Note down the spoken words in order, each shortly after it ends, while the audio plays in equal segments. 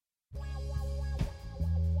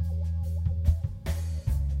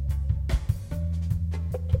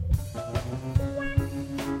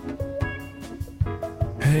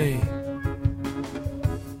Hey,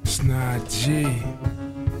 it's not G.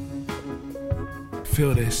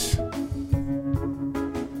 Feel this.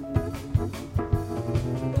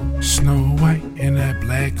 Snow White and that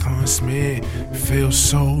black Huntsman feels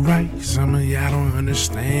so right. Some of y'all don't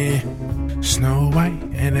understand. Snow White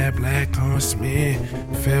and that black Huntsman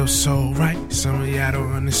feels so right. Some of y'all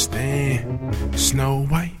don't understand. Snow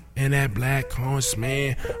White and that black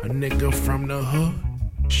Huntsman, a nigga from the hood,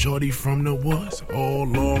 shorty from the woods, all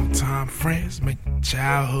long time friends, make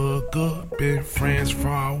childhood good, been friends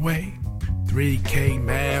far away. 3K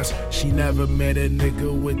miles, she never met a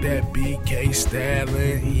nigga with that BK style,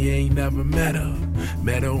 and he ain't never met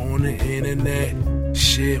her on the internet.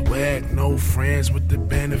 Shit whack, no friends with the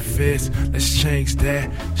benefits. Let's change that.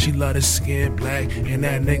 She love the skin black, and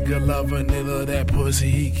that nigga love vanilla. That pussy,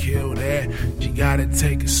 he killed that. She gotta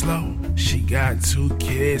take it slow. She got 2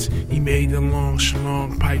 kids. He made the long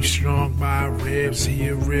schlong, pipe strong by ribs. He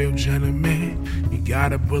a real gentleman. You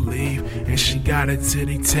gotta believe. And she got a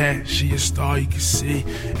titty tat. She a star you can see,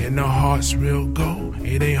 and her heart's real gold.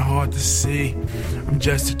 It ain't hard to see. I'm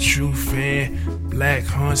just a true fan. Black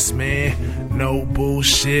Huntsman, no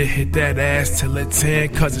bullshit. Hit that ass till it 10,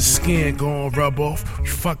 cause the skin gon' rub off. You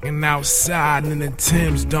fucking outside and the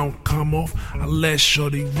Timbs don't come off. I let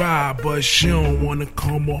shorty ride, but she don't wanna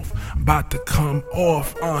come off. About to come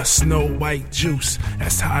off, Snow White juice.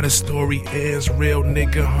 That's how the story ends, real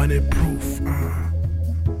nigga, 100 proof.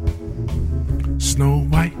 Snow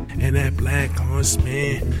White and that black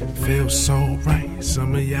Huntsman feels so right.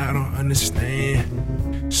 Some of y'all don't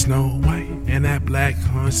understand. Snow White and that black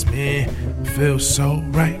Huntsman feels so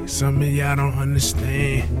right. Some of y'all don't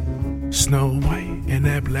understand. Snow White and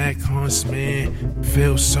that black Huntsman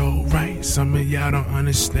feels so right. Some of y'all don't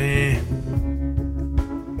understand.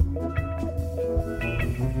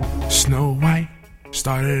 Snow White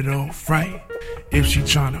started off right. If she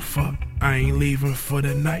tryna fuck, I ain't leaving for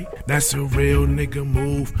the night. That's a real nigga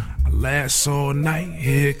move. I last all night.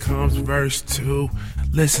 Here comes verse 2.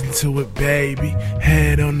 Listen to it, baby.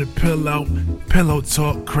 Head on the pillow. Pillow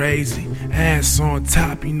talk crazy. Ass on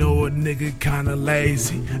top, you know a nigga kinda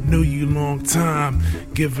lazy. Knew you long time.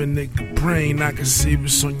 Give a nigga brain, I can see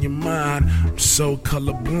what's on your mind. I'm so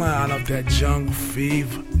colorblind of that jungle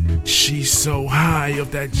fever. She's so high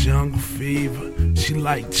of that jungle fever. She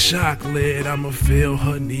like chocolate, I'ma fill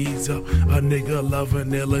her needs up. A nigga love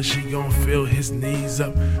vanilla, she gon' fill his knees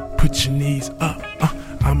up. Put your knees up,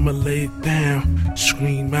 I'ma lay it down.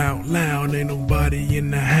 Scream out loud, ain't nobody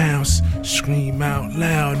in the house. Scream out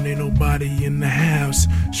loud, ain't nobody in the house.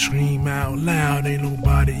 Scream out loud, ain't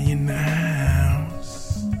nobody in the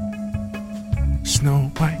house.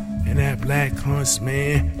 Snow White and that black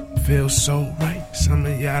Huntsman feels so right. Some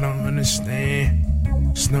of y'all don't understand.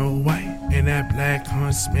 Snow White and that black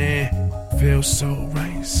Huntsman feels so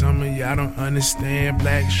right. Some of y'all don't understand.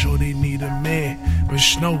 Black shorty need a man, but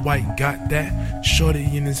Snow White got that. Shorty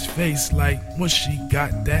in his face like, what she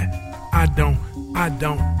got that? I don't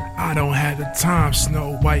have the time.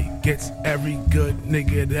 Snow White gets every good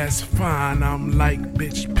nigga, that's fine. I'm like,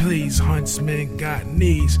 bitch, please. Huntsman got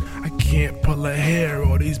knees. I can't pull her hair.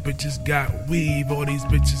 All these bitches got weave. All these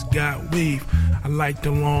bitches got weave. I like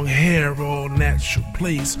the long hair, all natural,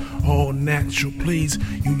 please. All natural, please.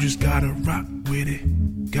 You just gotta rock with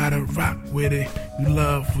it. Gotta rock with it. You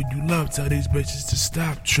love what you love. Tell these bitches to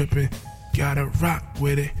stop tripping. Gotta rock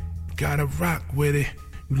with it. Gotta rock with it.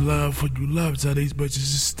 You love what you love. Tell these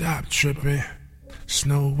bitches to stop tripping.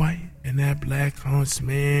 Snow White and that black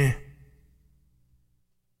Huntsman.